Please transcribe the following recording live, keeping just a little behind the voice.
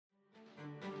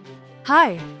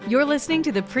Hi, you're listening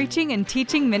to the preaching and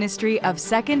teaching ministry of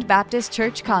Second Baptist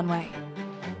Church Conway.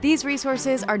 These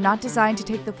resources are not designed to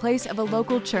take the place of a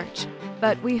local church,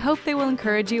 but we hope they will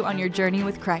encourage you on your journey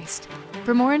with Christ.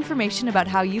 For more information about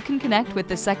how you can connect with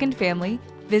the Second family,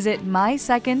 visit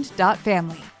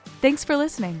mysecond.family. Thanks for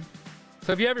listening.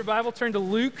 So if you have your Bible, turn to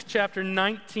Luke chapter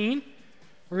 19.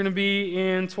 We're going to be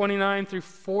in 29 through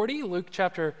 40. Luke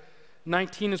chapter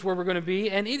 19 is where we're going to be.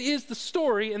 And it is the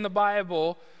story in the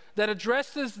Bible that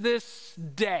addresses this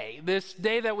day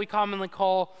that we commonly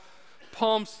call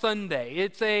Palm Sunday.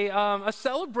 It's a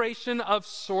celebration of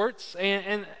sorts,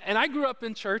 and I grew up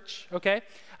in church, okay?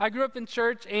 I grew up in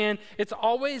church, and it's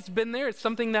always been there. It's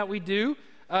something that we do.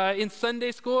 In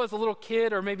Sunday school as a little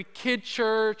kid, or maybe kid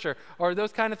church, or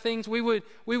those kind of things, we would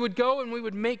go and we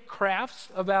would make crafts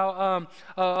about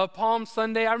a Palm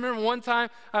Sunday. I remember one time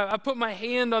I put my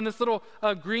hand on this little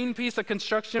green piece of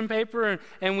construction paper,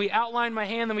 and we outlined my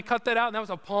hand, and we cut that out, and that was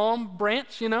a palm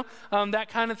branch, that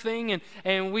kind of thing.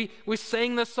 And we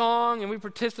sang the song, and we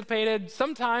participated.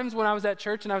 Sometimes when I was at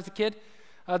church and I was a kid,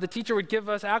 the teacher would give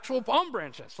us actual palm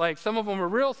branches. Like some of them were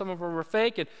real, some of them were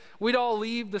fake, and we'd all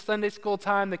leave the Sunday school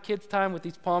time, the kids' time, with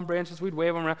these palm branches. We'd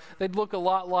wave them around. They'd look a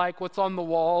lot like what's on the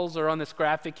walls or on this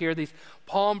graphic here, these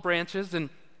palm branches.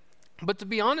 But to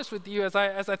be honest with you, as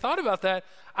I thought about that,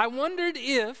 I wondered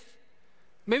if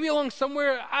maybe along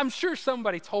somewhere, I'm sure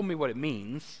somebody told me what it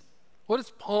means. What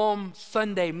does Palm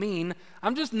Sunday mean?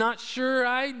 I'm just not sure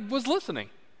I was listening.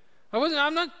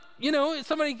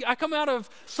 I come out of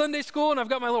Sunday school and I've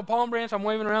got my little palm branch. I'm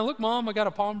waving around. Look, Mom, I got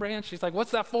a palm branch. She's like,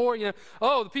 what's that for?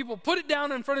 The people put it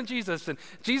down in front of Jesus, and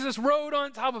Jesus rode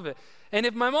on top of it. And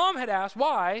if my mom had asked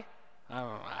why,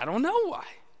 I don't know why.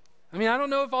 I don't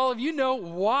know if all of you know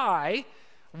why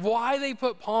they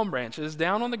put palm branches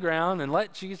down on the ground and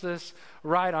let Jesus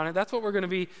ride on it. That's what we're going to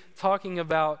be talking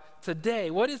about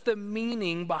today. What is the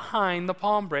meaning behind the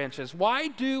palm branches? Why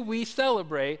do we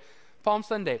celebrate Palm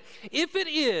Sunday? If it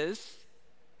is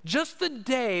just the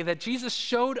day that Jesus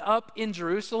showed up in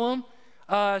Jerusalem,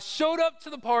 showed up to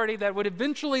the party that would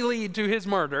eventually lead to his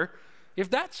murder, if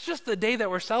that's just the day that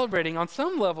we're celebrating, on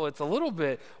some level it's a little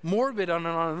bit morbid, on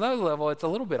another level it's a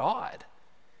little bit odd.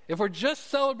 If we're just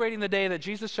celebrating the day that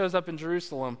Jesus shows up in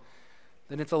Jerusalem,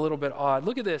 then it's a little bit odd.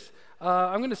 Look at this.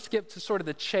 I'm going to skip to sort of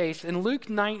the chase. In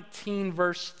Luke 19,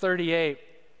 verse 38,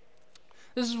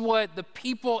 this is what the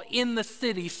people in the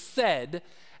city said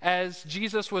as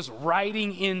Jesus was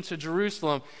riding into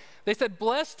Jerusalem. They said,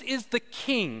 "Blessed is the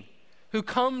King who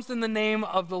comes in the name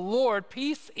of the Lord,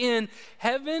 peace in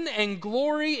heaven and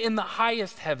glory in the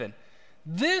highest heaven."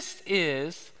 This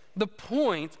is the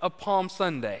point of Palm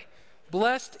Sunday.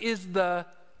 Blessed is the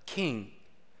King.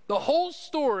 The whole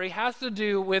story has to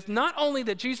do with not only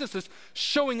that Jesus is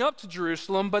showing up to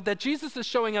Jerusalem, but that Jesus is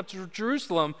showing up to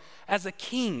Jerusalem as a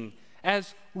king,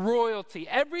 as royalty.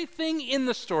 Everything in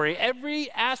the story, every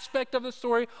aspect of the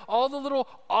story, all the little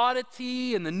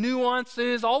oddity and the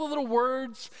nuances, all the little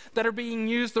words that are being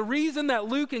used, the reason that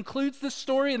Luke includes this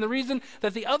story and the reason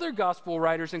that the other gospel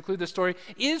writers include this story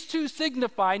is to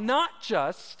signify not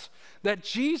just that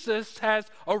Jesus has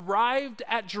arrived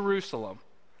at Jerusalem,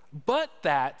 but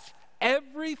that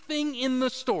everything in the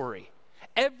story,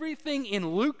 everything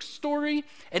in Luke's story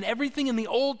and everything in the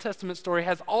Old Testament story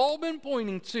has all been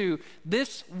pointing to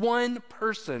this one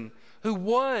person who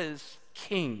was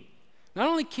king. Not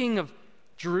only king of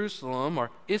Jerusalem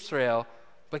or Israel,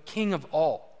 but king of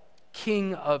all,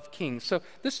 king of kings. So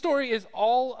this story is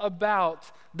all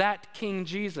about that King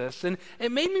Jesus. And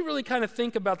it made me really kind of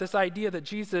think about this idea that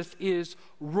Jesus is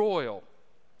royal.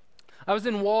 I was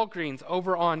in Walgreens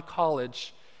over on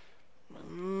College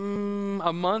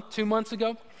a month, 2 months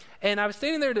ago, and I was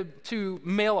standing there to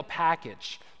mail a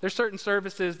package. There's certain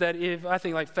services that I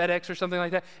think like FedEx or something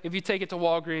like that, if you take it to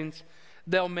Walgreens,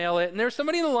 they'll mail it. And there was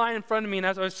somebody in the line in front of me, and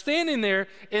as I was standing there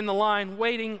in the line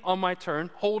waiting on my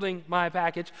turn, holding my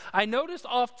package, I noticed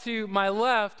off to my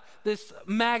left this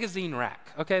magazine rack.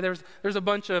 Okay, there's a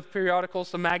bunch of periodicals,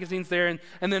 some magazines there,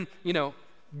 and then,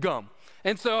 gum.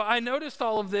 And so I noticed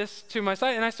all of this to my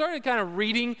side, and I started kind of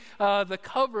reading the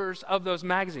covers of those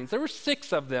magazines. There were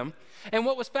 6 of them, and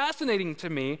what was fascinating to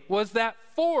me was that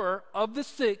 4 of the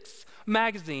 6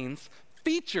 magazines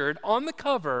featured on the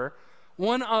cover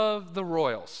one of the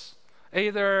royals,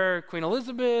 either Queen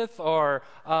Elizabeth or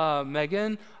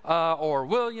Meghan or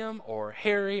William or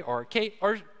Harry or Kate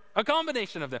or a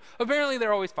combination of them. Apparently,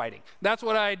 they're always fighting. That's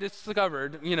what I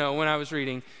discovered, when I was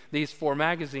reading these 4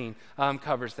 magazine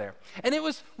covers there. And it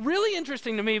was really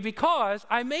interesting to me because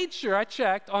I made sure I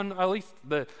checked on at least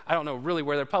I don't know really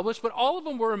where they're published, but all of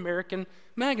them were American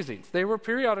magazines. They were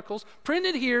periodicals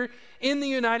printed here in the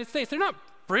United States. They're not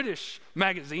British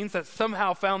magazines that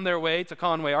somehow found their way to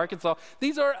Conway, Arkansas.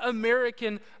 These are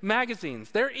American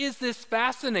magazines. There is this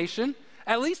fascination,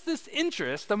 at least this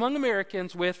interest among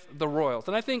Americans with the royals.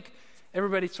 And I think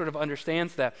everybody sort of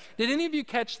understands that. Did any of you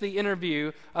catch the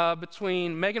interview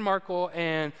between Meghan Markle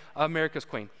and America's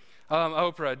Queen,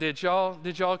 Oprah? Did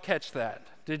y'all catch that?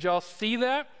 Did y'all see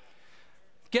that?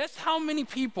 Guess how many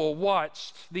people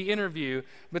watched the interview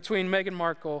between Meghan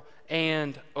Markle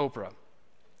and Oprah?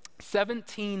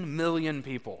 17 million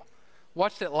people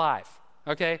watched it live,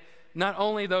 okay? Not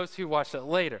only those who watched it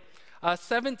later.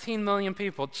 17 million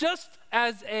people. Just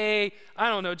as a, I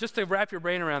don't know, just to wrap your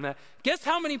brain around that, guess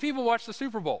how many people watched the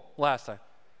Super Bowl last time?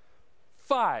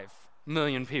 5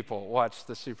 million people watched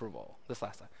the Super Bowl this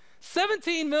last time.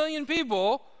 17 million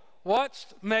people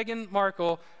watched Meghan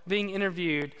Markle being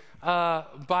interviewed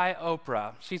by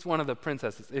Oprah. She's one of the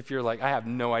princesses. If you're like, I have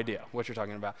no idea what you're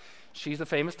talking about. She's a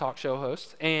famous talk show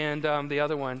host, and the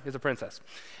other one is a princess.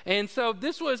 And so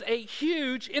this was a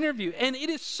huge interview, and it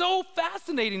is so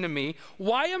fascinating to me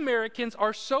why Americans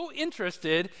are so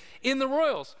interested in the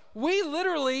royals. We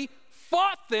literally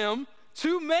fought them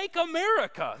to make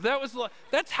America.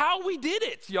 That's how we did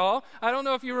it, y'all. I don't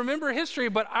know if you remember history,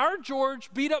 but our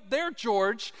George beat up their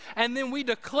George, and then we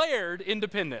declared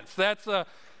independence. That's the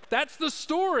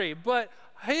story. But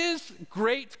his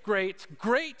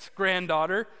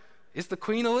great-great-great-granddaughter is the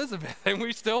Queen Elizabeth, and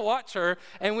we still watch her,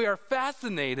 and we are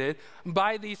fascinated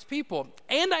by these people.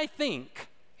 And I think,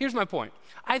 here's my point,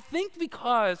 I think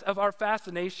because of our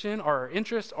fascination, our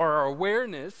interest, or our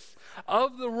awareness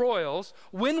of the royals,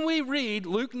 when we read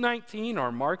Luke 19 or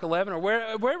Mark 11 or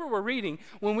wherever we're reading,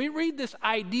 when we read this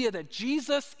idea that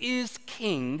Jesus is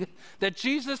king, that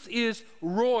Jesus is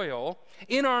royal,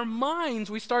 in our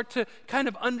minds we start to kind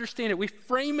of understand it. We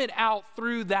frame it out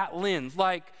through that lens,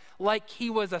 like he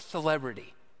was a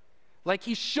celebrity. Like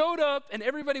he showed up and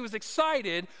everybody was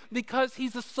excited because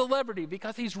he's a celebrity,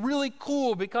 because he's really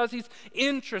cool, because he's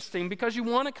interesting, because you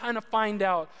want to kind of find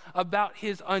out about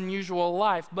his unusual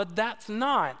life. But that's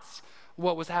not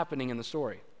what was happening in the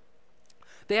story.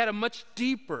 They had a much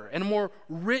deeper and more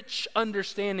rich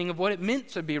understanding of what it meant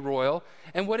to be royal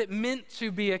and what it meant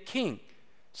to be a king.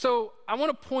 So I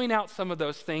want to point out some of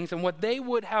those things and what they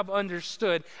would have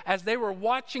understood as they were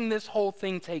watching this whole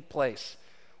thing take place.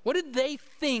 What did they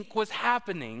think was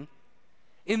happening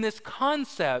in this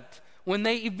concept when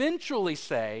they eventually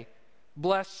say,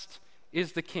 blessed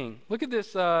is the king? Look at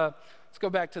this. Let's go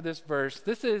back to this verse.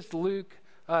 This is Luke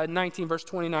 19, verse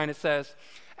 29. It says,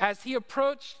 as he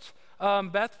approached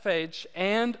Bethphage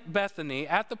and Bethany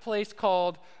at the place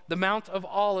called the Mount of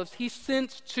Olives, he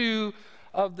sent two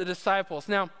of the disciples.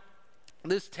 Now,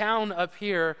 this town up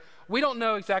here, we don't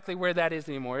know exactly where that is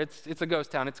anymore. It's a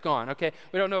ghost town. It's gone, okay?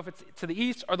 We don't know if it's to the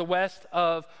east or the west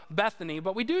of Bethany,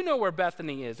 but we do know where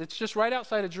Bethany is. It's just right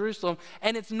outside of Jerusalem,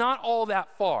 and it's not all that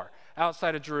far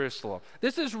outside of Jerusalem.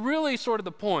 This is really sort of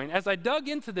the point. As I dug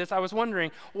into this, I was wondering,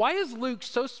 why is Luke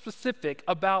so specific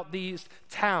about these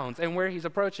towns and where he's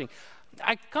approaching?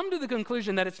 I come to the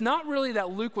conclusion that it's not really that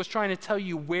Luke was trying to tell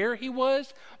you where he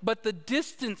was, but the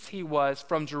distance he was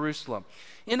from Jerusalem.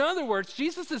 In other words,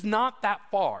 Jesus is not that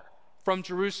far from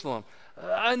Jerusalem.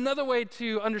 Another way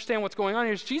to understand what's going on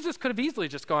here is Jesus could have easily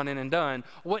just gone in and done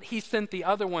what he sent the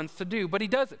other ones to do, but he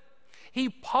doesn't. He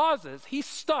pauses, he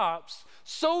stops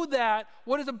so that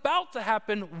what is about to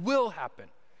happen will happen.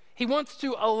 He wants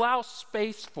to allow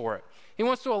space for it. He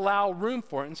wants to allow room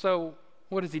for it. And so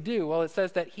what does he do? Well, it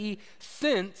says that he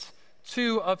sent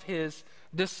two of his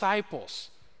disciples.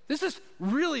 This is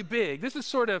really big. This is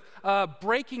sort of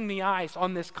breaking the ice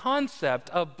on this concept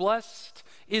of blessed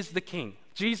is the king.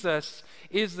 Jesus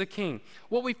is the king.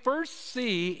 What we first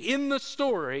see in the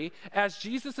story as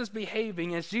Jesus is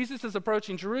behaving, as Jesus is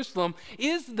approaching Jerusalem,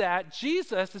 is that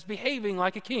Jesus is behaving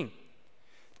like a king.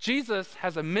 Jesus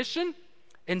has a mission,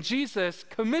 and Jesus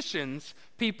commissions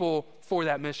people for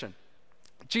that mission.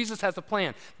 Jesus has a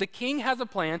plan. The king has a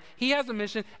plan, he has a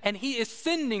mission, and he is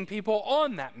sending people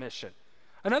on that mission.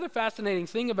 Another fascinating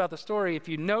thing about the story, if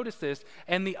you notice this,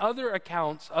 and the other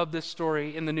accounts of this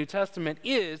story in the New Testament,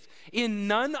 is in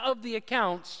none of the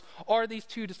accounts are these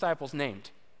two disciples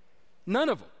named. None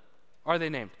of them are they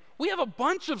named. We have a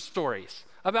bunch of stories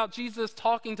about Jesus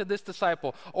talking to this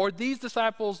disciple, or these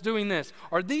disciples doing this,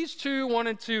 or these two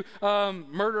wanted to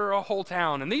murder a whole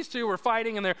town, and these two were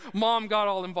fighting and their mom got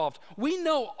all involved. We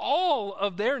know all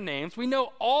of their names. We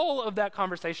know all of that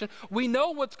conversation. We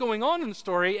know what's going on in the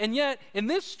story, and yet in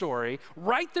this story,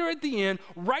 right there at the end,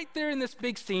 right there in this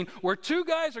big scene, where two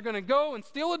guys are going to go and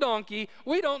steal a donkey,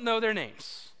 we don't know their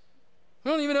names.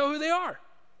 We don't even know who they are.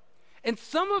 And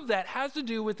some of that has to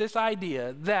do with this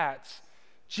idea that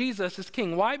Jesus is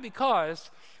king. Why? Because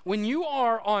when you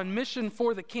are on mission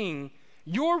for the king,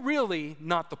 you're really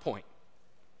not the point.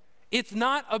 It's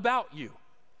not about you.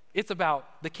 It's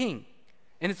about the king.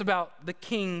 And it's about the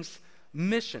king's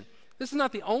mission. This is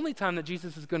not the only time that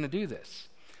Jesus is going to do this.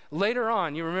 Later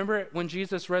on, you remember when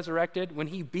Jesus resurrected, when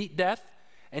he beat death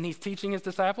and he's teaching his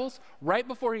disciples? Right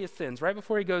before he ascends, right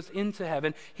before he goes into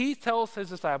heaven, he tells his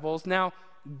disciples, now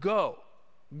go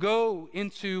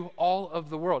into all of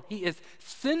the world. He is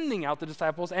sending out the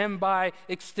disciples and by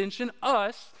extension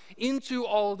us into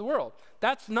all of the world.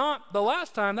 That's not the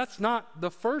last time, that's not the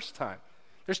first time.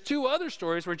 There's two other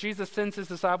stories where Jesus sends his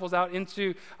disciples out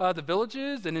into the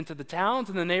villages and into the towns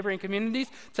and the neighboring communities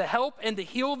to help and to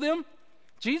heal them.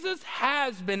 Jesus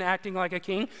has been acting like a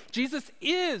king. Jesus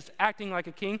is acting like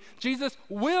a king. Jesus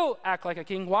will act like a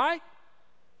king. Why?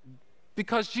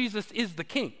 Because Jesus is the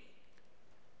king.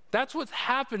 That's what's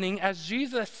happening as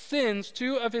Jesus sends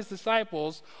two of his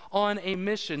disciples on a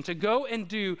mission to go and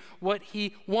do what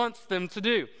he wants them to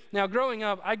do. Now, growing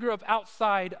up, I grew up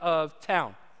outside of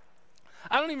town.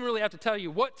 I don't even really have to tell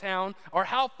you what town or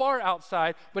how far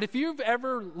outside, but if you've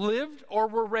ever lived or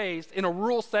were raised in a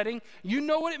rural setting, you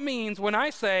know what it means when I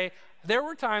say there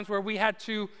were times where we had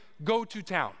to go to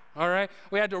town, all right?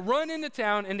 We had to run into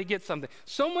town and to get something.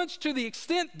 So much to the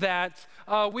extent that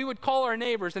we would call our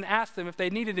neighbors and ask them if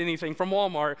they needed anything from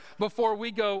Walmart before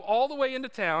we go all the way into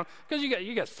town, because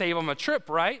you got to save them a trip,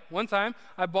 right? One time,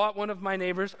 I bought one of my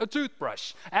neighbors a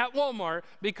toothbrush at Walmart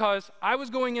because I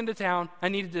was going into town. I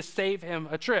needed to save him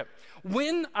a trip.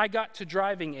 When I got to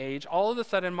driving age, all of a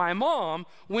sudden, my mom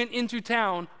went into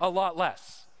town a lot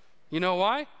less. You know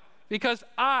why? Because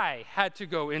I had to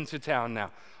go into town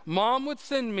now. Mom would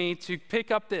send me to pick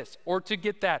up this or to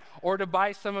get that or to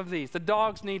buy some of these. The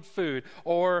dogs need food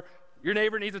or your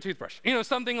neighbor needs a toothbrush,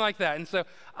 something like that. And so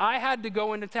I had to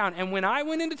go into town. And when I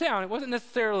went into town, it wasn't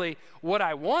necessarily what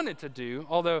I wanted to do,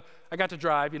 although I got to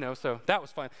drive, so that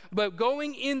was fun. But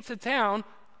going into town,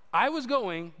 I was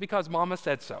going because Mama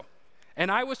said so.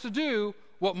 And I was to do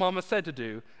what Mama said to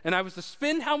do, and I was to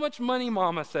spend how much money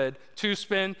Mama said to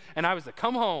spend, and I was to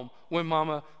come home when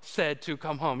Mama said to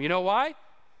come home. You know why?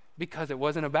 Because it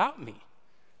wasn't about me,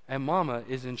 and Mama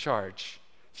is in charge.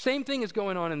 Same thing is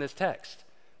going on in this text,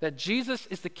 that Jesus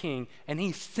is the king, and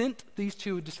he sent these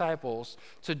two disciples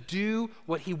to do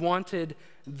what he wanted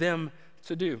them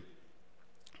to do.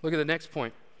 Look at the next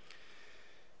point.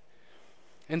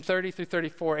 In 30 through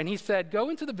 34, and he said, go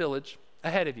into the village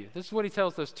ahead of you. This is what he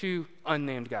tells those two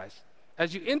unnamed guys.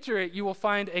 As you enter it, you will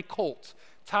find a colt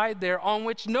tied there on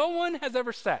which no one has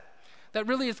ever sat. That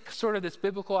really is sort of this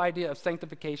biblical idea of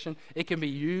sanctification. It can be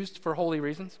used for holy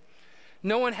reasons.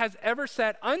 No one has ever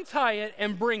sat. Untie it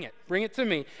and bring it. Bring it to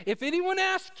me. If anyone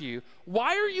asks you,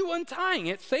 why are you untying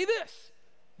it? Say this,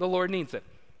 the Lord needs it.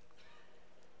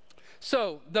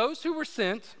 So those who were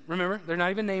sent, remember, they're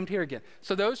not even named here again.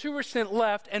 So those who were sent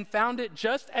left and found it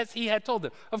just as he had told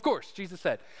them. Of course, Jesus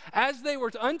said, as they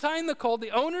were untying the colt, the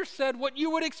owners said what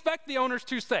you would expect the owners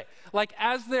to say. Like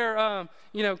as they're,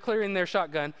 clearing their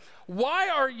shotgun, why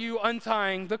are you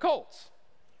untying the colts?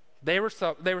 They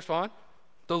respond,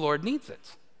 the Lord needs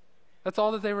it. That's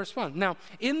all that they respond. Now,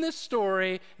 in this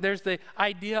story, there's the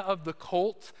idea of the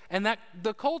colt, and that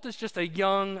the colt is just a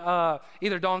young,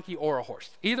 either donkey or a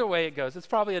horse. Either way it goes, it's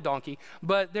probably a donkey,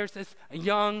 but there's this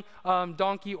young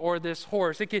donkey or this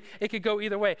horse. It could go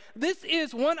either way. This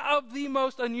is one of the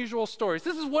most unusual stories.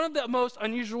 This is one of the most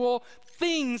unusual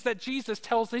things that Jesus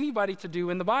tells anybody to do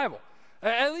in the Bible.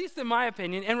 At least in my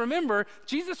opinion. And remember,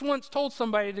 Jesus once told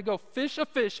somebody to go fish a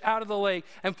fish out of the lake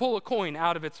and pull a coin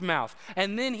out of its mouth.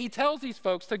 And then he tells these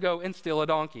folks to go and steal a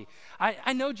donkey.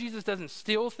 I know Jesus doesn't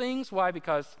steal things. Why?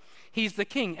 Because he's the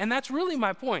king. And that's really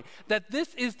my point, that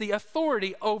this is the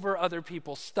authority over other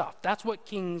people's stuff. That's what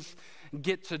kings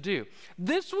get to do.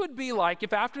 This would be like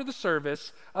if after the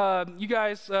service, you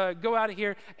guys go out of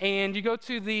here and you go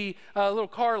to the little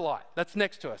car lot that's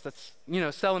next to us, that's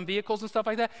selling vehicles and stuff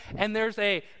like that, and there's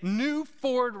a new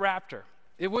Ford Raptor.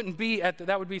 It wouldn't be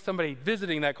that would be somebody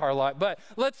visiting that car lot, but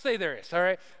let's say there is, all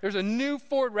right? There's a new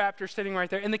Ford Raptor sitting right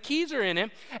there, and the keys are in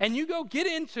it, and you go get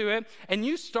into it, and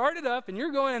you start it up, and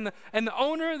you're going, and the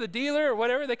owner, the dealer, or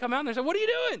whatever, they come out, and they say, what are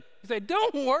you doing? You say,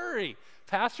 don't worry,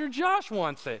 Pastor Josh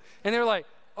wants it. And they're like,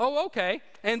 oh, okay.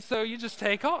 And so you just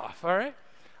take off, all right?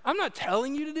 I'm not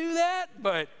telling you to do that,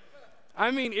 but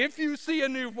I mean, if you see a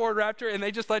new Ford Raptor and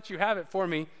they just let you have it for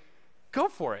me, go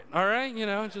for it, all right?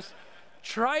 Just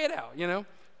try it out,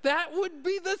 That would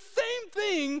be the same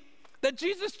thing that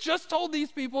Jesus just told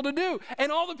these people to do.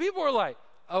 And all the people were like,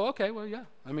 oh, okay, well, yeah.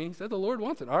 I mean, he said the Lord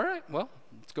wants it. All right, well,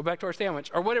 let's go back to our sandwich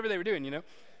or whatever they were doing,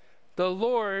 The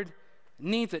Lord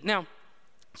needs it. Now,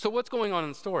 So what's going on in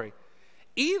the story?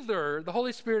 Either the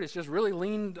Holy Spirit is just really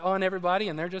leaned on everybody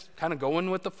and they're just kind of going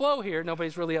with the flow here.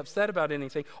 Nobody's really upset about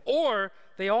anything. Or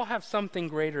they all have something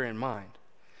greater in mind.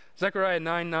 Zechariah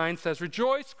 9:9 says,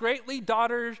 "Rejoice greatly,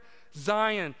 daughter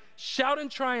Zion. Shout in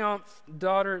triumph,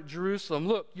 daughter Jerusalem.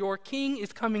 Look, your king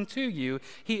is coming to you.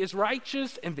 He is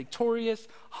righteous and victorious,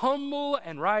 humble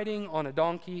and riding on a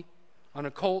donkey, on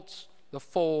a colt, the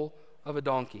foal of a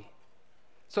donkey."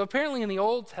 So apparently in the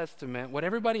Old Testament, what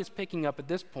everybody is picking up at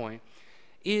this point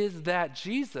is that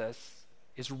Jesus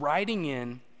is riding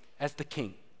in as the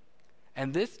king.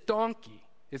 And this donkey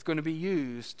is going to be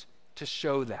used to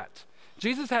show that.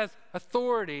 Jesus has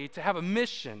authority to have a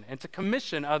mission and to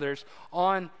commission others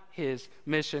on his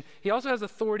mission. He also has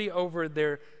authority over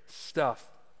their stuff.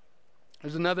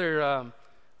 There's another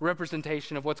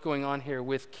representation of what's going on here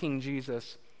with King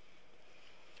Jesus.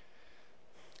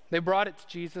 They brought it to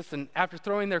Jesus, and after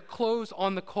throwing their clothes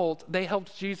on the colt, they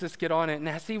helped Jesus get on it. And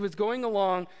as he was going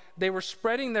along, they were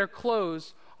spreading their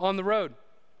clothes on the road.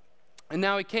 And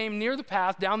now he came near the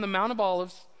path down the Mount of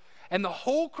Olives, and the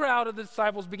whole crowd of the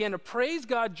disciples began to praise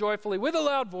God joyfully with a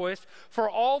loud voice for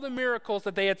all the miracles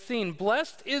that they had seen.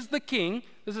 "Blessed is the King,"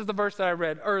 this is the verse that I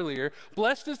read earlier,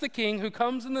 "blessed is the King who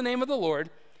comes in the name of the Lord,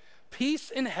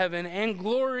 peace in heaven and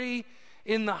glory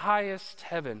in the highest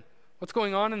heaven." What's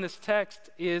going on in this text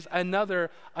is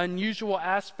another unusual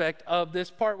aspect of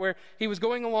this part where he was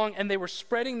going along and they were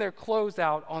spreading their clothes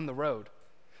out on the road.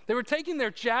 They were taking their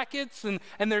jackets and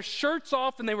their shirts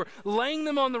off and they were laying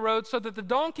them on the road so that the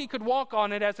donkey could walk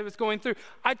on it as it was going through.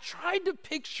 I tried to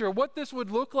picture what this would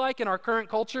look like in our current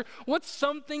culture. What's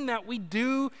something that we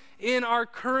do in our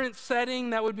current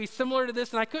setting that would be similar to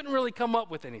this, and I couldn't really come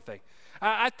up with anything.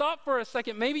 I thought for a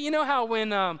second, maybe you know how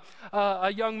when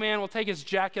a young man will take his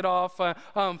jacket off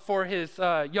for his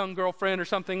young girlfriend or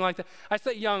something like that. I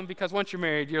say young because once you're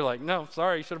married, you're like, no,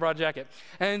 sorry, you should have brought a jacket.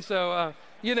 And so,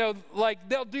 like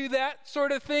they'll do that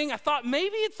sort of thing. I thought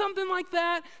maybe it's something like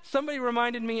that. Somebody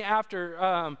reminded me after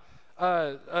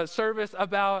a service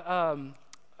about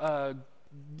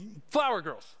flower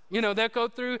girls. They'll go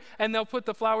through and they'll put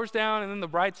the flowers down and then the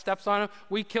bride steps on them.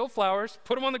 We kill flowers,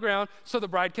 put them on the ground so the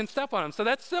bride can step on them. So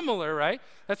that's similar, right?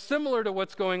 That's similar to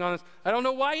what's going on. I don't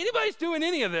know why anybody's doing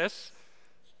any of this,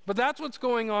 but that's what's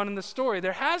going on in the story.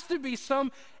 There has to be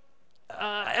some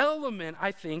element,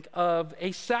 I think, of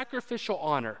a sacrificial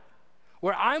honor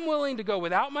where I'm willing to go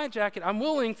without my jacket. I'm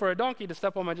willing for a donkey to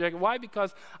step on my jacket. Why?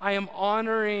 Because I am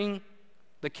honoring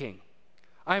the king.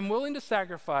 I am willing to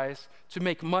sacrifice to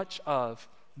make much of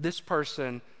this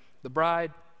person, the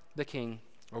bride, the king,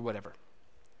 or whatever.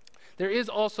 There is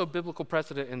also biblical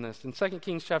precedent in this. In 2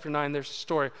 Kings chapter 9, there's a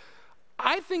story.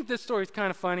 I think this story is kind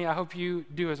of funny. I hope you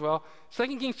do as well.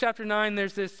 2 Kings chapter 9,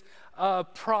 there's this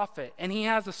prophet, and he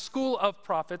has a school of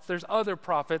prophets. There's other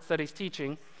prophets that he's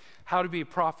teaching how to be a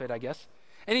prophet, I guess.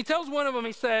 And he tells one of them,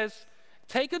 he says,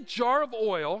 take a jar of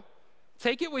oil,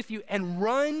 take it with you, and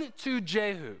run to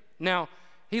Jehu. Now,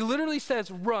 he literally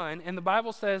says run, and the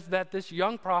Bible says that this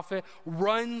young prophet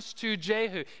runs to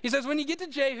Jehu. He says, when you get to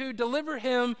Jehu, deliver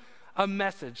him a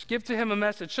message. Give to him a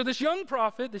message. So this young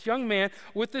prophet, this young man,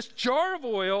 with this jar of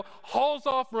oil, hauls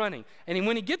off running. And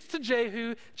when he gets to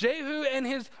Jehu, Jehu and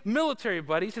his military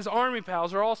buddies, his army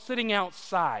pals, are all sitting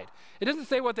outside. It doesn't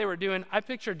say what they were doing. I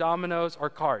picture dominoes or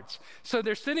cards. So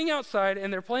they're sitting outside,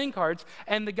 and they're playing cards,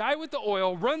 and the guy with the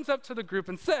oil runs up to the group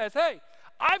and says, hey,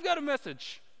 I've got a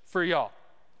message for y'all.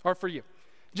 Or for you.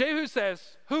 Jehu says,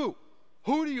 who?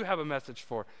 Who do you have a message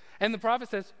for? And the prophet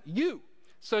says, you.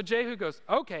 So Jehu goes,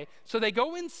 okay. So they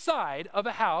go inside of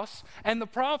a house, and the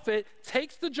prophet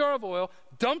takes the jar of oil,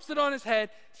 dumps it on his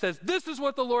head, says, this is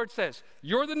what the Lord says.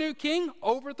 You're the new king,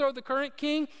 overthrow the current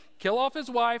king, kill off his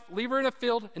wife, leave her in a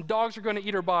field, and dogs are going to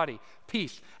eat her body.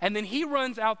 Peace. And then he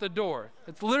runs out the door.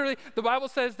 It's literally, the Bible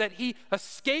says that he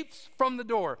escapes from the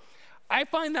door. I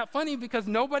find that funny because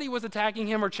nobody was attacking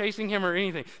him or chasing him or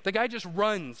anything. The guy just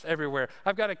runs everywhere.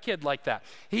 I've got a kid like that.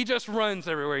 He just runs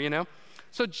everywhere,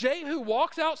 So Jehu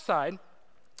walks outside,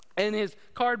 and his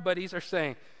card buddies are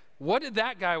saying, what did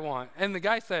that guy want? And the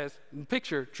guy says,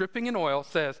 picture, dripping in oil,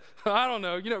 says, I don't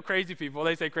know, crazy people,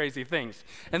 they say crazy things.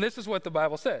 And this is what the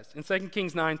Bible says in 2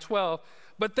 Kings 9:12.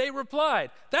 But they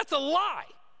replied, that's a lie.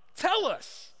 Tell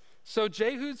us. So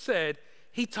Jehu said,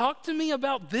 he talked to me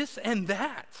about this and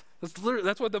that.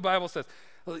 That's what the Bible says.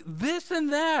 This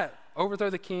and that.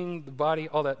 Overthrow the king, the body,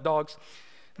 all that, dogs.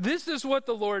 This is what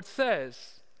the Lord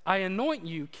says. I anoint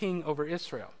you king over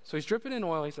Israel. So he's dripping in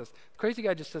oil. He says, the crazy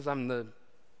guy just says, I'm the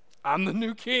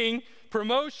new king,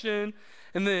 promotion.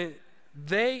 And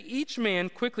they, each man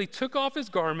quickly took off his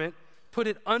garment, put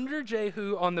it under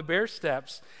Jehu on the bare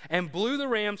steps, and blew the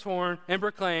ram's horn and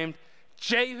proclaimed,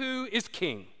 Jehu is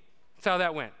king. That's how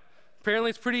that went. Apparently,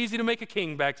 it's pretty easy to make a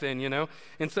king back then, you know?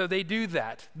 And so they do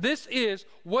that. This is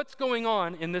what's going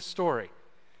on in this story.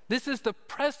 This is the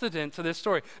precedent to this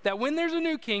story, that when there's a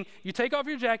new king, you take off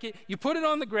your jacket, you put it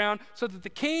on the ground so that the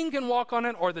king can walk on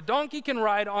it or the donkey can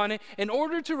ride on it in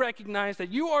order to recognize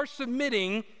that you are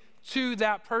submitting to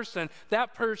that person.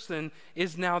 That person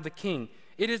is now the king.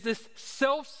 It is this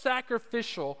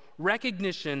self-sacrificial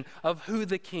recognition of who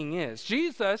the king is.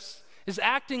 Jesus is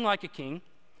acting like a king.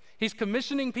 He's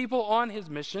commissioning people on his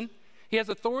mission. He has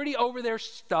authority over their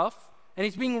stuff, and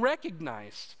he's being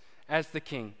recognized as the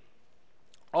king.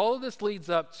 All of this leads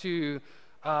up to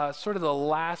sort of the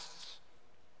last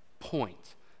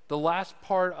point, the last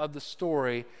part of the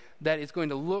story that is going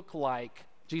to look like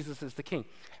Jesus is the king.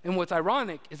 And what's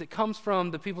ironic is it comes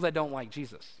from the people that don't like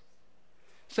Jesus.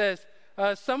 It says,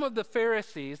 some of the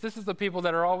Pharisees, this is the people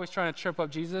that are always trying to trip up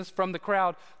Jesus, from the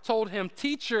crowd told him,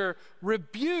 Teacher,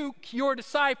 rebuke your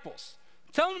disciples.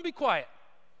 Tell them to be quiet.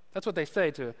 That's what they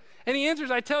say to him. And he answers,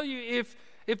 I tell you,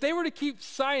 if they were to keep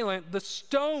silent, the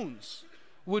stones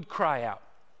would cry out.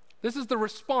 This is the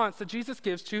response that Jesus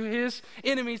gives to his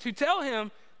enemies who tell him,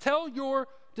 tell your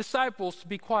disciples to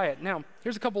be quiet. Now,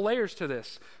 here's a couple layers to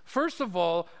this. First of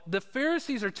all, the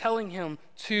Pharisees are telling him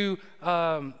to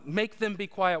make them be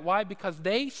quiet. Why? Because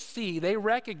they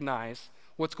recognize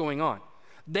what's going on.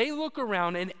 They look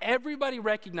around and everybody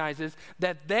recognizes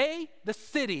that the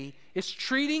city, is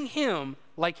treating him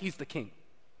like he's the king.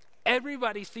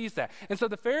 Everybody sees that. And so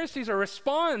the Pharisees are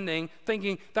responding,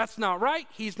 thinking, that's not right.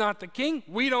 He's not the king.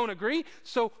 We don't agree.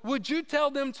 So would you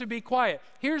tell them to be quiet?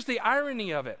 Here's the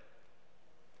irony of it.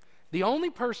 The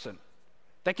only person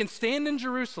that can stand in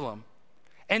Jerusalem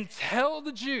and tell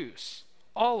the Jews,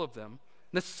 all of them,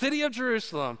 the city of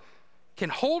Jerusalem, can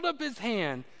hold up his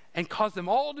hand and cause them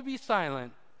all to be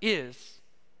silent is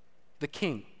the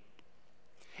king.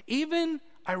 Even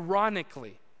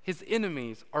ironically, his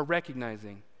enemies are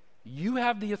recognizing, you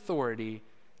have the authority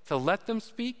to let them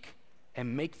speak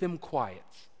and make them quiet.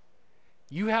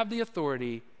 You have the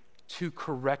authority to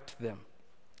correct them.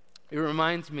 It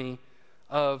reminds me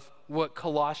of what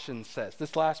Colossians says,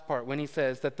 this last part, when he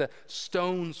says that the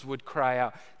stones would cry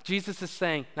out. Jesus is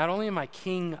saying, not only am I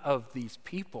king of these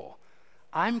people,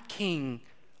 I'm king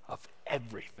of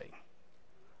everything,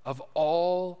 of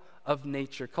all of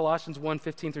nature. Colossians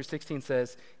 1:15-16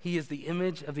 says, He is the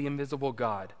image of the invisible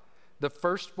God, the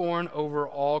firstborn over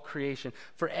all creation.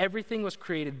 For everything was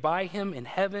created by him in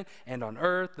heaven and on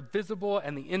earth, the visible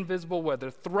and the invisible, whether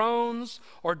thrones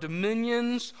or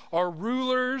dominions or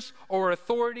rulers or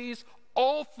authorities,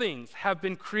 all things have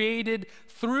been created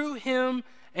through him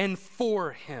and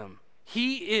for him.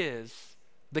 He is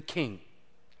the king.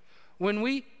 When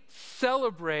we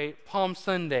celebrate Palm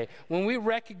Sunday, when we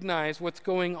recognize what's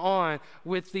going on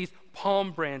with these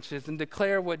palm branches and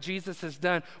declare what Jesus has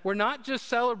done, we're not just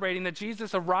celebrating that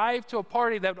Jesus arrived to a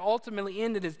party that would ultimately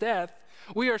end in his death.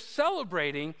 We are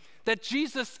celebrating that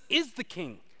Jesus is the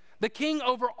king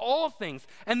over all things,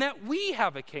 and that we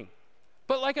have a king.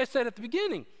 But like I said at the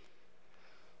beginning,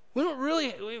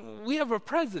 we have a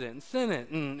president, Senate,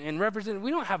 and representative.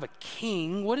 We don't have a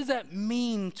king. What does that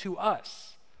mean to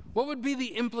us? What would be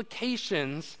the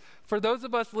implications for those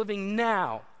of us living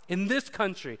now in this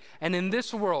country and in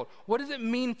this world? What does it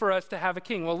mean for us to have a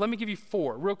king? Well, let me give you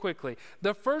 4 real quickly.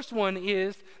 The first one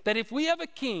is that if we have a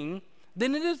king,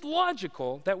 then it is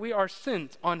logical that we are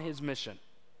sent on his mission.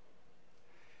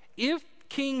 If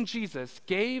King Jesus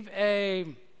gave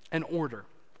an order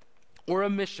or a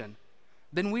mission,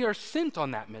 then we are sent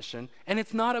on that mission, and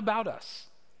it's not about us.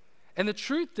 And the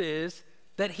truth is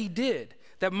that he did.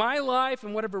 That my life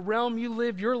and whatever realm you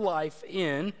live your life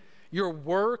in, your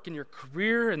work and your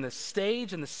career and the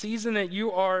stage and the season that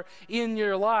you are in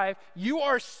your life, you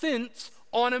are sent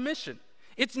on a mission.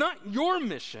 It's not your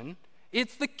mission,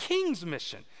 it's the king's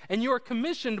mission. And you are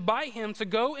commissioned by him to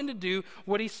go and to do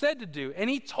what he said to do. And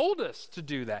he told us to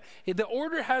do that. The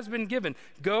order has been given.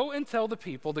 Go and tell the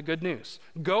people the good news.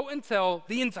 Go and tell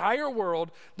the entire world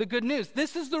the good news.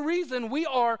 This is the reason we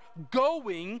are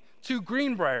going to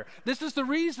Greenbrier. This is the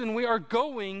reason we are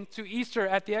going to Easter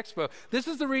at the Expo. This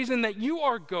is the reason that you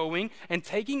are going and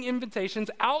taking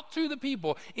invitations out to the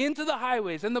people, into the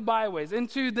highways and the byways,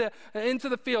 into the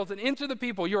fields and into the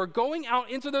people. You are going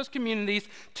out into those communities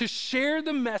to share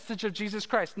the message of Jesus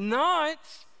Christ, not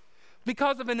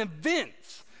because of an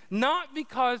event, not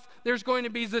because there's going to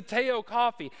be Zateo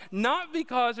coffee, not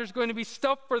because there's going to be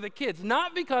stuff for the kids,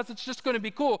 not because it's just going to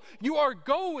be cool. You are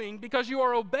going because you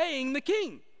are obeying the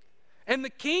king. And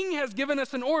the king has given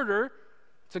us an order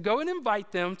to go and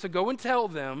invite them, to go and tell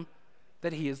them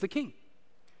that he is the king.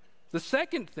 The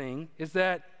second thing is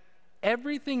that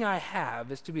everything I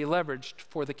have is to be leveraged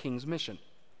for the king's mission.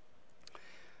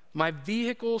 My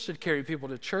vehicle should carry people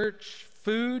to church,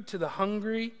 food to the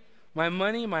hungry, my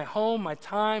money, my home, my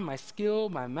time, my skill,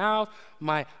 my mouth,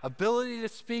 my ability to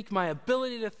speak, my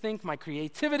ability to think, my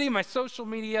creativity, my social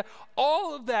media,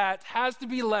 all of that has to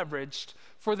be leveraged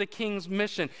for the king's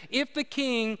mission. If the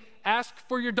king asks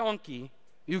for your donkey,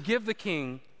 you give the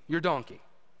king your donkey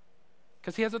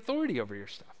because he has authority over your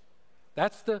stuff.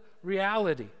 That's the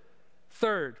reality.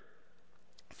 First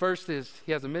is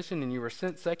he has a mission and you were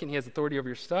sent. Second, he has authority over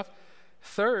your stuff.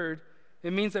 Third,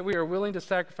 it means that we are willing to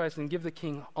sacrifice and give the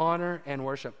king honor and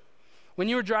worship. When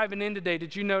you were driving in today,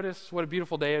 did you notice what a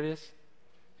beautiful day it is?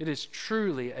 It is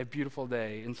truly a beautiful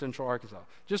day in Central Arkansas.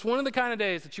 Just one of the kind of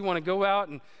days that you want to go out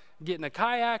and get in a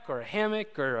kayak or a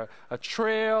hammock or a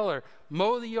trail or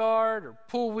mow the yard or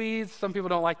pull weeds. Some people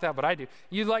don't like that, but I do.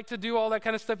 You like to do all that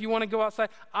kind of stuff. You want to go outside.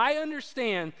 I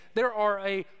understand there are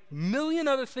a million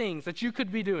other things that you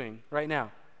could be doing right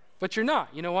now, but you're not.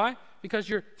 You know why? Because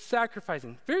you're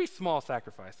sacrificing, very small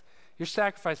sacrifice. You're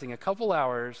sacrificing a couple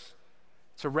hours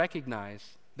to recognize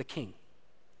the king.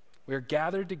 We are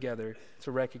gathered together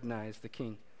to recognize the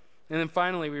king. And then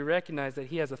finally, we recognize that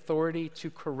he has authority to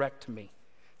correct me,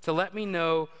 to let me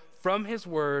know from his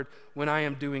word when I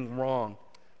am doing wrong,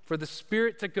 for the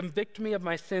Spirit to convict me of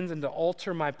my sins and to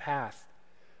alter my path.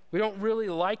 We don't really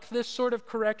like this sort of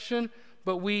correction,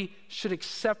 but we should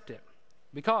accept it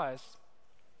because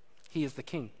he is the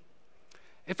king.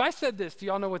 If I said this, do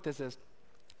y'all know what this is?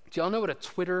 Do y'all know what a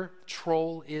Twitter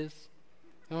troll is?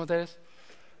 You know what that is?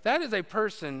 That is a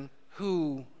person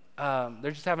who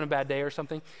they're just having a bad day or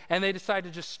something, and they decide to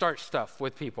just start stuff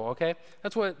with people, okay?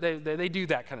 That's what they do,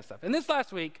 that kind of stuff. And this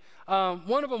last week,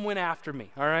 one of them went after me,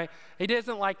 all right? He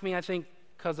doesn't like me, I think,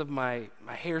 because of my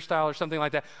hairstyle or something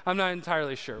like that. I'm not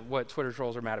entirely sure what Twitter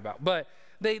trolls are mad about, but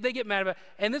they get mad about it.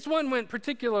 And this one went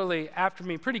particularly after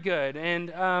me pretty good,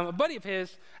 and a buddy of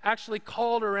his actually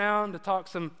called around to talk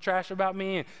some trash about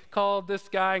me and called this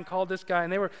guy,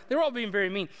 and they were all being very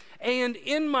mean. And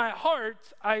in my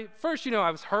heart, I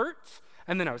was hurt,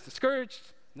 and then I was discouraged,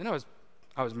 and then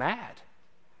I was mad.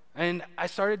 And I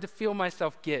started to feel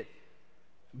myself get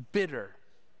bitter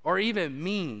or even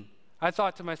mean. I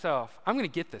thought to myself, I'm going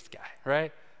to get this guy,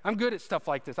 right? I'm good at stuff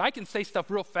like this. I can say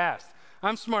stuff real fast.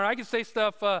 I'm smart. I can say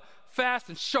stuff fast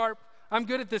and sharp. I'm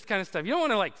good at this kind of stuff. You don't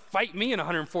want to fight me in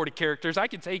 140 characters. I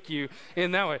can take you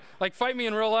in that way. Fight me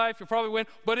in real life, you'll probably win.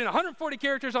 But in 140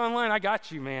 characters online, I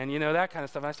got you, man. You know, that kind of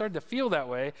stuff. And I started to feel that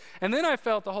way. And then I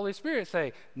felt the Holy Spirit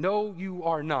say, no, you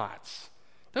are not.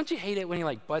 Don't you hate it when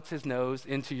he butts his nose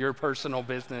into your personal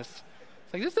business?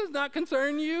 It's this does not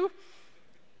concern you.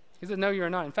 He said, no, you're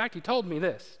not. In fact, he told me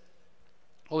this.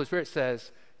 Holy Spirit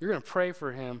says, you're going to pray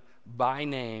for him by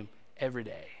name every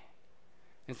day.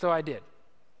 And so I did,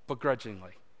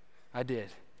 begrudgingly. I did.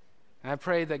 And I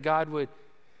prayed that God would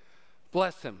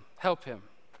bless him, help him.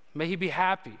 May he be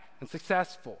happy and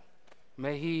successful.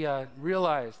 May he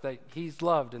realize that he's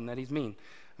loved and that he's mean.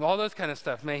 All those kind of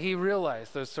stuff. May he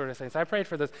realize those sort of things. I prayed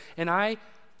for this. And I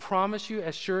promise you,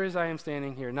 as sure as I am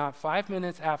standing here, not 5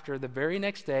 minutes after the very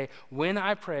next day, when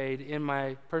I prayed in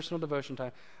my personal devotion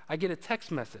time, I get a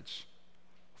text message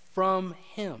from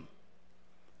him.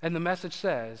 And the message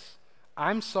says,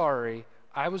 I'm sorry,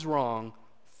 I was wrong,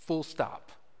 full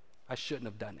stop. I shouldn't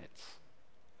have done it.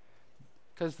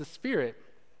 Because the Spirit,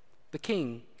 the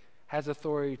King, has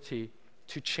authority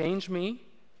to change me,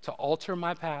 to alter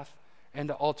my path, and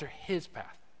to alter his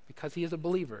path. Because he is a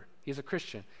believer, he's a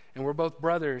Christian, and we're both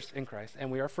brothers in Christ,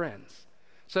 and we are friends.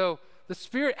 So the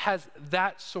Spirit has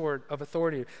that sort of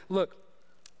authority. Look,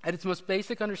 at its most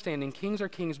basic understanding, kings are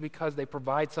kings because they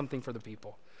provide something for the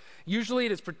people. Usually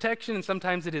it is protection, and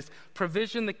sometimes it is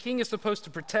provision. The king is supposed to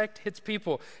protect his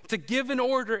people, to give an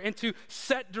order and to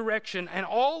set direction. And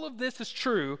all of this is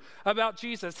true about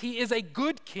Jesus. He is a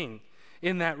good king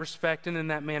in that respect and in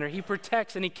that manner. He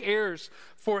protects and he cares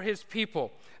for his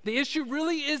people. The issue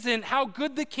really isn't how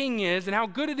good the king is and how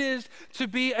good it is to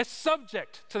be a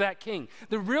subject to that king.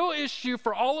 The real issue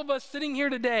for all of us sitting here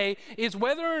today is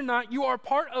whether or not you are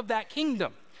part of that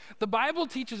kingdom. The Bible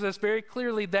teaches us very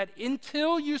clearly that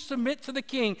until you submit to the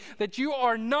king, that you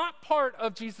are not part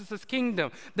of Jesus'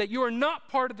 kingdom, that you are not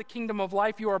part of the kingdom of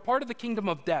life, you are part of the kingdom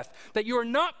of death, that you are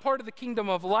not part of the kingdom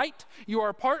of light, you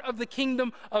are part of the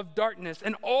kingdom of darkness.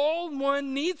 And all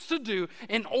one needs to do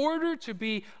in order to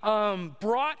be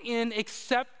brought in,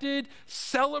 accepted,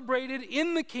 celebrated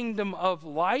in the kingdom of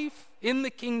life, in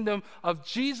the kingdom of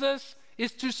Jesus,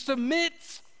 is to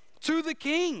submit to the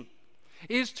king.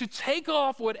 is to take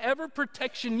off whatever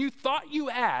protection you thought you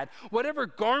had, whatever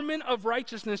garment of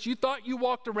righteousness you thought you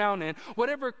walked around in,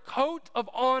 whatever coat of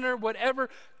honor, whatever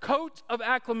coat of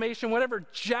acclamation, whatever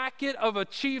jacket of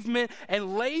achievement,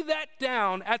 and lay that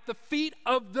down at the feet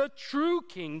of the true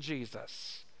King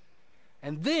Jesus.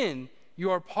 And then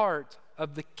you are part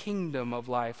of the kingdom of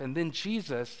life, and then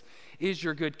Jesus is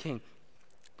your good king.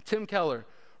 Tim Keller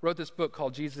wrote this book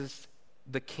called Jesus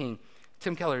the King.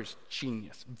 Tim Keller's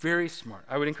genius, very smart.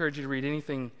 I would encourage you to read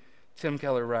anything Tim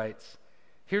Keller writes.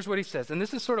 Here's what he says, and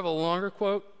this is sort of a longer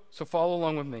quote, so follow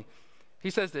along with me.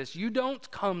 He says this: you don't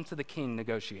come to the king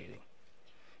negotiating.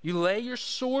 You lay your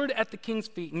sword at the king's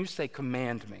feet and you say,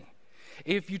 command me.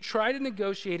 If you try to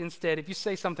negotiate instead, if you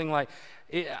say something like,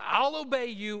 I'll obey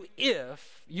you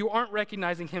if you aren't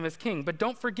recognizing him as king. But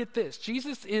don't forget this: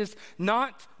 Jesus is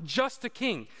not just a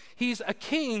king. He's a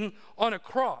king on a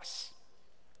cross.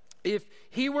 If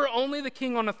he were only the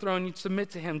king on a throne, you'd submit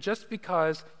to him just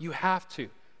because you have to.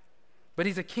 But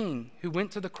he's a king who went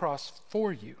to the cross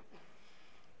for you.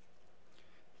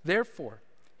 Therefore,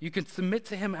 you can submit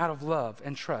to him out of love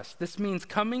and trust. This means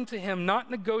coming to him, not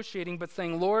negotiating, but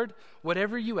saying, Lord,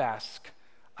 whatever you ask,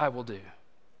 I will do.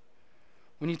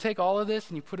 When you take all of this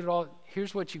and you put it all,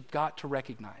 here's what you've got to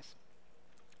recognize.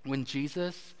 When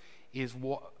Jesus is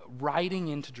riding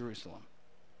into Jerusalem,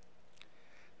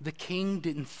 the king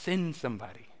didn't send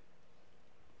somebody.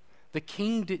 The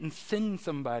king didn't send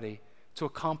somebody to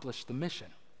accomplish the mission.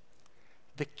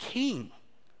 The king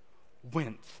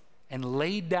went and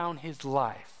laid down his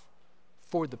life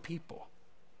for the people.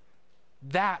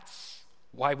 That's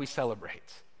why we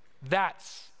celebrate.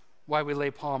 That's why we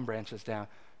lay palm branches down.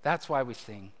 That's why we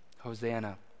sing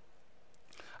Hosanna.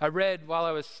 I read while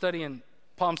I was studying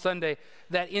Palm Sunday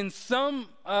that in some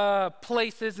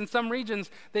places, in some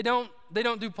regions, they don't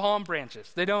do palm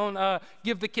branches. They don't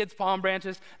give the kids palm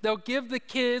branches. They'll give the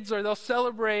kids, or they'll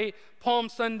celebrate Palm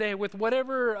Sunday with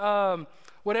whatever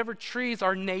trees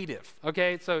are native,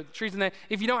 okay? So trees,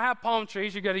 if you don't have palm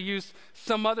trees, you got to use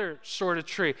some other sort of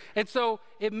tree. And so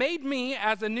it made me,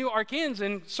 as a new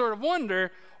Arkansan, sort of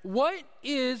wonder, what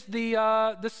is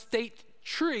the state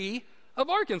tree of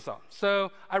Arkansas?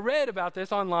 So I read about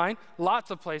this online,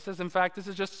 lots of places. In fact, this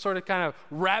is just sort of kind of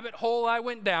rabbit hole I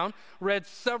went down, read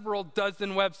several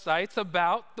dozen websites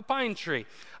about the pine tree.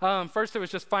 First, it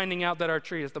was just finding out that our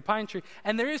tree is the pine tree.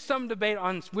 And there is some debate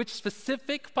on which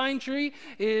specific pine tree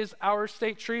is our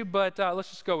state tree, but let's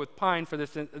just go with pine for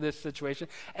this situation.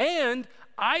 And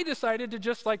I decided to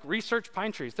just research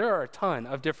pine trees. There are a ton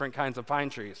of different kinds of pine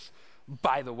trees,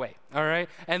 by the way, all right?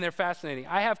 And they're fascinating.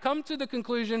 I have come to the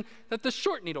conclusion that the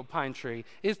short needle pine tree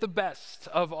is the best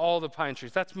of all the pine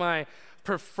trees. That's my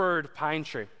preferred pine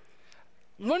tree.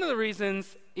 One of the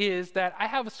reasons is that I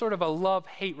have a sort of a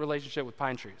love-hate relationship with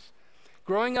pine trees.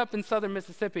 Growing up in southern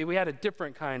Mississippi, we had a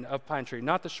different kind of pine tree,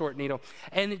 not the short needle,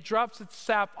 and it drops its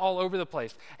sap all over the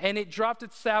place. And it dropped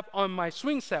its sap on my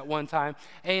swing set one time,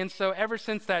 and so ever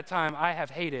since that time, I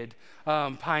have hated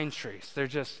pine trees.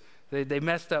 They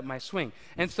messed up my swing.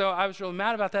 And so I was really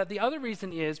mad about that. The other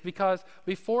reason is because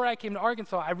before I came to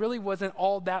Arkansas, I really wasn't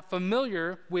all that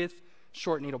familiar with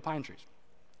short needle pine trees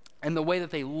and the way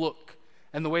that they look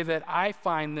and the way that I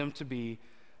find them to be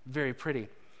very pretty.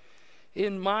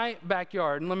 In my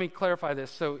backyard, and let me clarify this.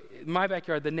 So in my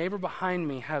backyard, the neighbor behind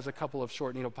me has a couple of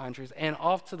short needle pine trees. And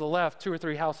off to the left, 2 or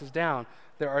 3 houses down,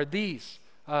 there are these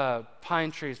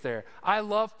pine trees there. I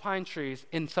love pine trees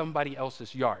in somebody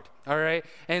else's yard, all right?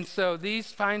 And so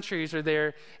these pine trees are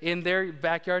there in their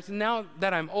backyards. And now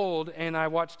that I'm old and I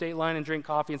watch Dateline and drink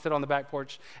coffee and sit on the back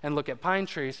porch and look at pine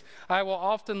trees, I will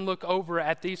often look over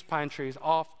at these pine trees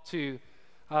off to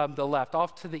the left,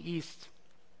 off to the east.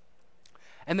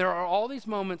 And there are all these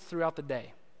moments throughout the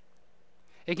day.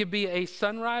 It could be a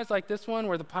sunrise like this one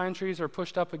where the pine trees are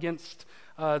pushed up against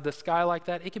the sky like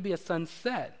that. It could be a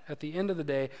sunset at the end of the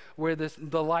day where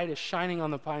the light is shining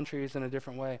on the pine trees in a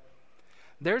different way.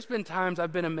 There's been times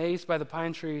I've been amazed by the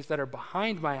pine trees that are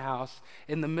behind my house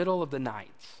in the middle of the night.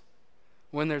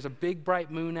 When there's a big bright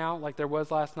moon out like there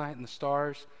was last night and the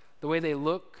stars, the way they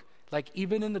look, like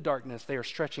even in the darkness, they are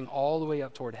stretching all the way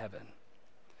up toward heaven.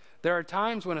 There are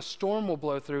times when a storm will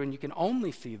blow through and you can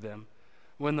only see them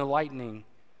when the lightning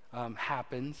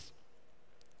happens.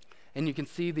 And you can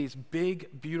see these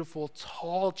big, beautiful,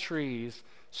 tall trees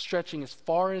stretching as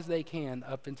far as they can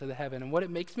up into the heaven. And what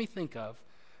it makes me think of,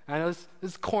 I know this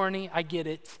is corny, I get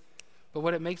it, but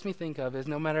what it makes me think of is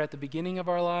no matter at the beginning of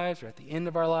our lives or at the end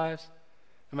of our lives,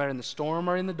 no matter in the storm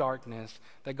or in the darkness,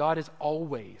 that God is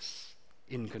always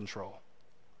in control.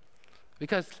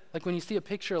 Because when you see a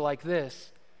picture like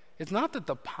this, it's not that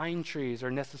the pine trees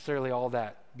are necessarily all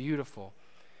that beautiful.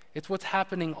 It's what's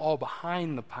happening all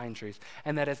behind the pine trees.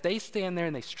 And that as they stand there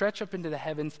and they stretch up into the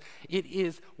heavens, it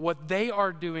is what they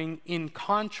are doing in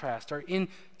contrast or in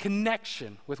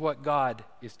connection with what God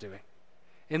is doing.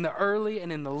 In the early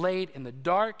and in the late, in the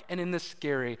dark and in the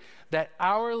scary, that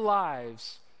our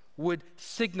lives would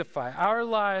signify, our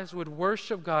lives would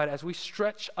worship God as we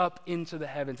stretch up into the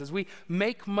heavens, as we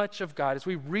make much of God, as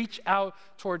we reach out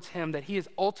towards Him, that He is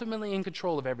ultimately in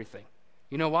control of everything.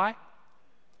 You know why?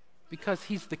 Because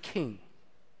He's the King,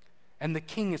 and the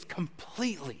King is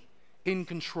completely in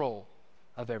control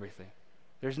of everything.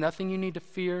 There's nothing you need to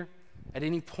fear at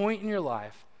any point in your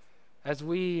life as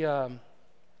we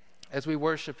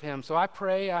worship Him. So I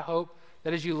pray, I hope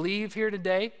that as you leave here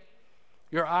today,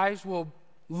 your eyes will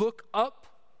look up,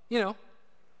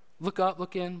 look up,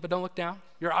 look in, but don't look down.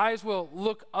 Your eyes will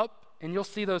look up and you'll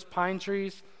see those pine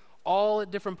trees all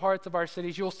at different parts of our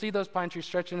cities. You'll see those pine trees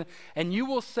stretching, and you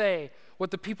will say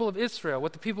what the people of Israel,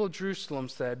 what the people of Jerusalem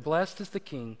said, "Blessed is the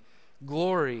King,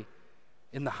 glory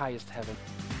in the highest heaven."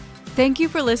 Thank you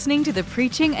for listening to the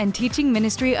preaching and teaching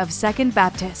ministry of Second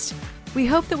Baptist. We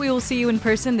hope that we will see you in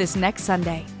person this next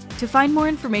Sunday. To find more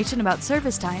information about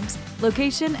service times,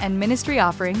 location, and ministry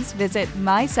offerings, visit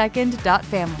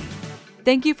mysecond.family.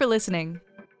 Thank you for listening.